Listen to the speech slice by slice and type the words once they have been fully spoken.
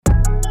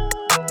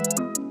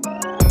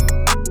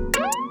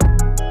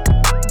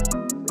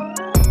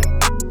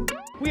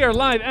We are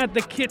live at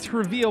the Kits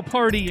reveal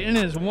party, and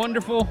it is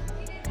wonderful.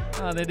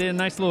 They did a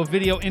nice little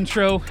video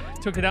intro,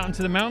 took it out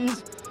into the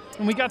mountains,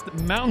 and we got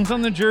the mountains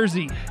on the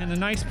jersey and a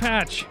nice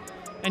patch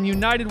and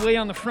United Way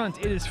on the front.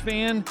 It is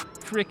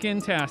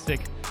fan-frickin-tastic.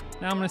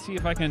 Now I'm going to see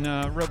if I can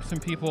rope some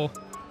people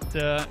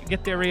to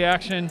get their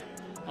reaction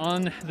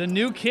on the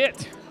new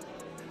kit.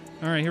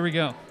 All right, here we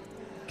go.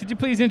 Could you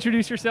please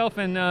introduce yourself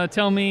and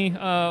tell me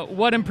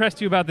what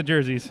impressed you about the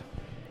jerseys?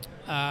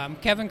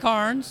 Kevin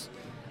Carnes.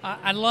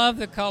 I love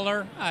the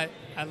color. I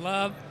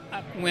love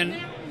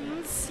when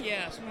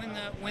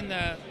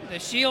the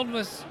shield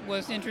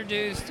was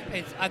introduced.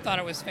 I thought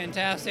it was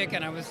fantastic,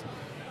 and I was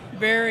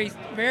very,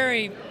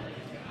 very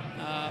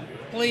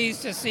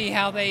pleased to see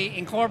how they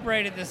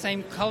incorporated the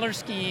same color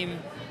scheme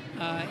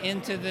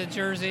into the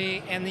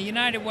jersey. And the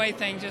United Way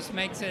thing just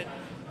makes it,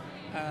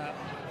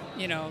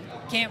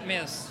 can't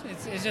miss.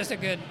 It's just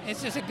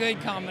a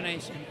good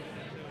combination.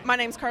 My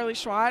name's Carly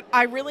Schwat.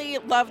 I really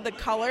love the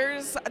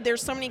colors.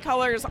 There's so many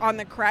colors on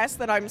the crest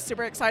that I'm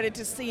super excited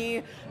to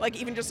see. Like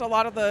even just a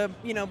lot of the,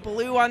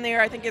 blue on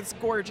there. I think it's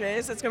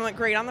gorgeous. It's going to look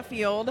great on the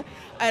field.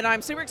 And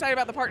I'm super excited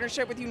about the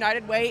partnership with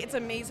United Way. It's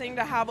amazing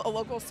to have a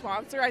local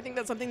sponsor. I think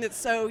that's something that's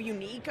so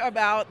unique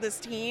about this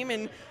team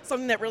and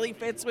something that really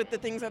fits with the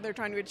things that they're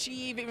trying to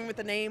achieve, even with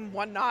the name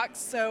One Knox.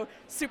 So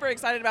super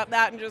excited about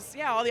that and just,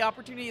 all the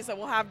opportunities that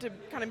we'll have to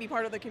kind of be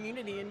part of the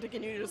community and to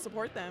continue to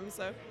support them.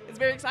 So it's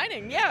very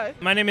exciting. Yeah.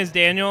 My name is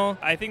Daniel.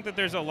 I think that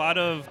there's a lot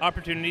of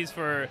opportunities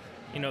for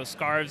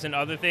scarves and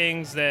other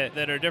things that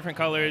are different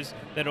colors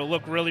that'll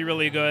look really,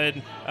 really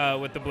good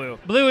with the blue.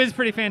 Blue is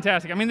pretty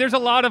fantastic. I mean, there's a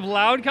lot of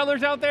loud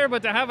colors out there,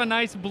 but to have a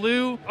nice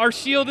blue, our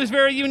shield is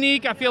very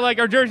unique. I feel like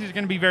our jersey is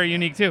going to be very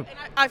unique too.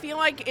 And I feel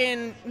like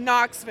in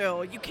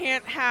Knoxville, you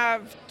can't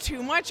have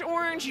too much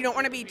orange. You don't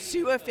want to be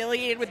too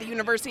affiliated with the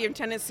University of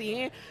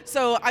Tennessee.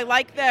 So I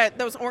like that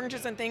those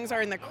oranges and things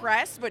are in the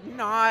crest, but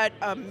not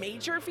a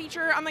major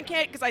feature on the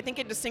kit because I think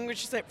it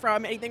distinguishes it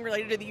from anything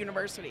related to the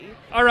university.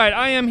 All right,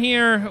 I am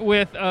here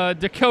with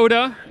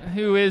Dakota,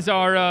 who is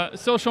our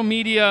social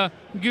media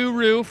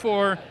guru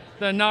for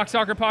the Knox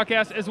Soccer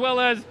Podcast, as well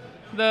as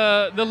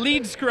the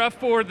lead scruff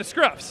for the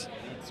Scruffs.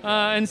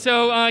 And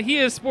so he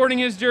is sporting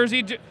his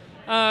jersey.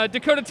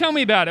 Dakota, tell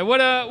me about it.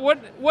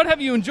 What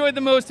have you enjoyed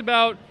the most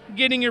about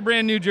getting your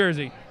brand new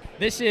jersey?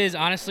 This is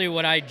honestly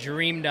what I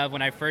dreamed of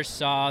when I first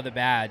saw the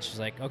badge. It's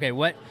like, okay,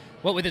 what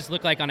would this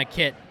look like on a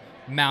kit?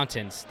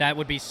 Mountains. That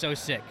would be so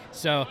sick.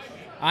 So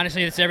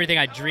honestly, it's everything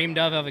I dreamed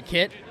of a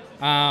kit.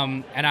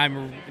 And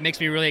it makes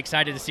me really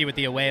excited to see what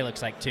the away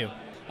looks like too.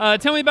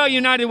 Tell me about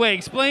United Way.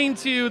 Explain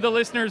to the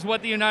listeners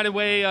what the United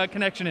Way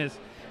connection is.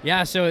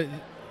 Yeah, so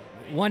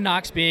One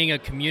Knox being a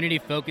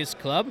community-focused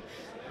club,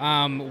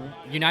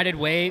 United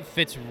Way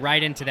fits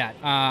right into that.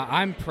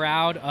 I'm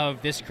proud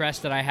of this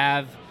crest that I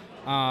have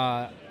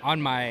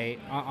on my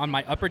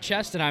upper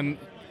chest, and I'm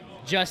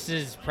just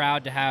as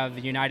proud to have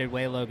the United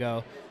Way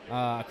logo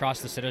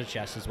across the center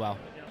chest as well.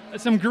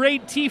 Some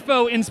great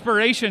TIFO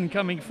inspiration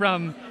coming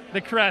from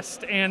the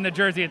crest and the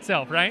jersey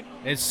itself, right?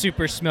 It's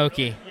super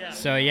smoky. Yeah.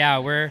 So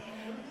yeah,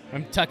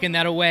 I'm tucking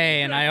that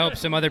away, and I hope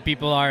some other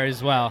people are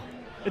as well.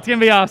 It's going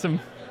to be awesome.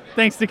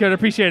 Thanks, Dakota.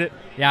 Appreciate it.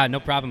 Yeah, no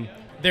problem.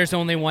 There's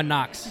only one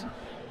Knox.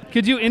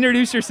 Could you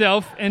introduce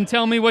yourself and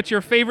tell me what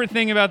your favorite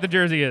thing about the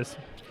jersey is?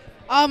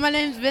 My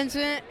name's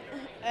Vincent,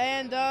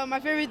 and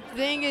my favorite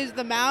thing is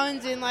the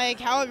mountains and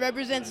how it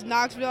represents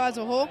Knoxville as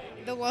a whole.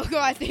 The logo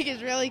I think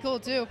is really cool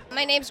too.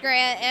 My name's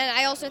Grant, and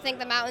I also think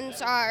the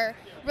mountains are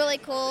really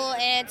cool,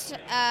 and it's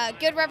a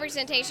good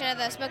representation of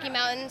the Smoky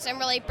Mountains and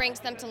really brings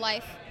them to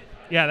life.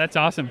 Yeah, that's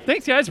awesome.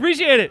 Thanks, guys.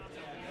 Appreciate it.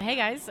 Hey,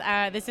 guys.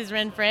 This is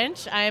Ren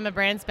French. I am a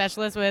brand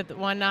specialist with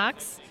One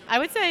Knox. I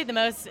would say the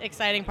most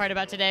exciting part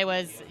about today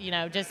was,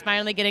 just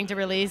finally getting to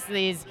release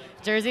these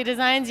jersey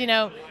designs.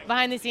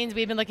 Behind the scenes,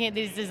 we've been looking at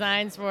these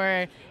designs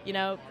for,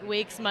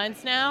 weeks,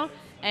 months now.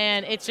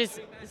 And it's just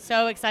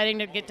so exciting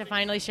to get to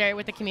finally share it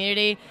with the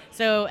community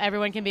so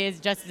everyone can be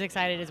just as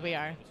excited as we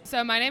are.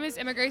 So my name is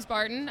Emma Grace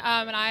Barton,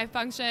 and I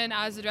function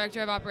as the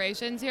Director of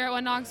Operations here at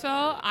One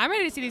Knoxville. I'm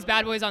ready to see these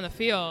bad boys on the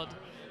field.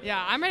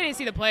 Yeah, I'm ready to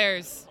see the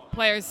players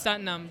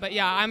stunting them. But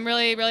yeah, I'm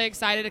really, really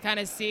excited to kind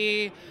of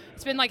see.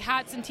 It's been like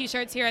hats and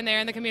T-shirts here and there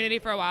in the community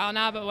for a while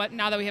now, but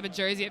now that we have a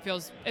jersey, it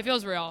feels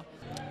real.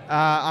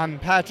 I'm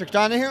Patrick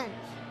Donahue,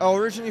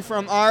 originally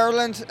from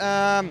Ireland.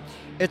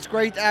 It's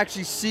great to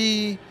actually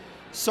see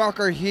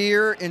soccer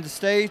here in the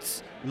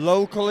States,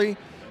 locally.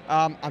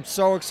 I'm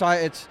so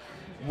excited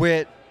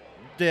with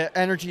the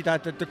energy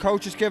that the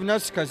coach has given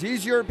us because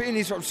he's European,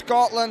 he's from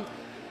Scotland.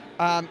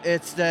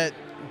 It's that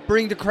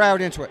bring the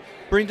crowd into it.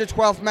 Bring the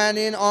 12th man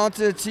in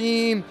onto the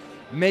team,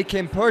 make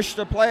him push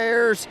the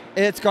players.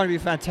 It's going to be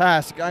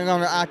fantastic.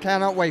 I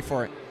cannot wait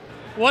for it.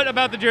 What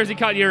about the jersey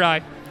caught your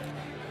eye?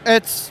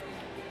 It's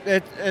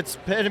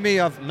epitome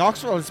of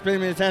Knoxville, it's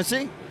epitome of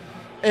Tennessee.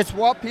 It's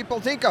what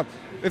people think of.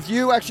 If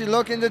you actually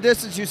look in the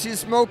distance, you see the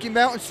Smoky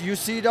Mountains, you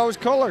see those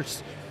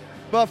colors.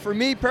 But for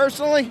me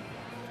personally,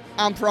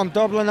 I'm from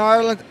Dublin,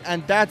 Ireland,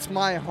 and that's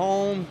my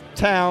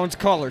hometown's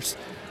colors.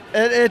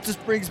 It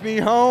just brings me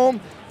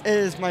home. It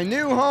is my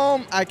new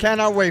home. I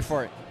cannot wait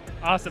for it.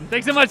 Awesome.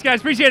 Thanks so much, guys.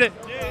 Appreciate it.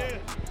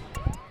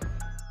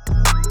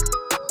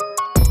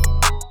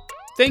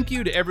 Thank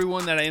you to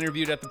everyone that I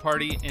interviewed at the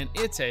party, and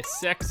it's a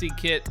sexy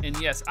kit, and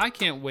yes, I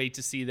can't wait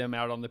to see them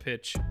out on the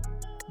pitch.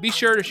 Be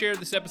sure to share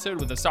this episode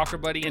with a soccer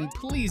buddy, and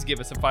please give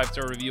us a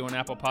 5-star review on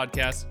Apple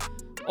Podcasts.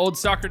 Old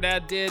Soccer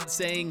Dad did,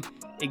 saying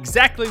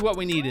exactly what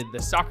we needed.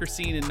 The soccer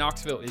scene in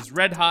Knoxville is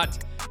red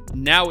hot.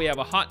 Now we have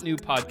a hot new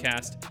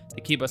podcast to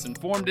keep us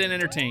informed and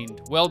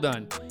entertained. Well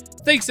done.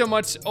 Thanks so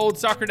much, Old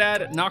Soccer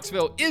Dad.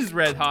 Knoxville is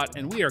red hot,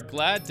 and we are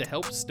glad to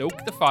help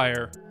stoke the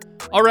fire.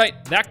 All right,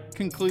 that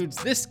concludes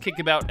this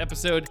Kickabout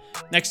episode.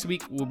 Next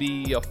week will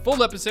be a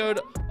full episode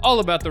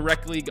all about the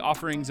Rec League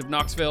offerings of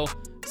Knoxville.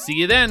 See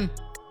you then.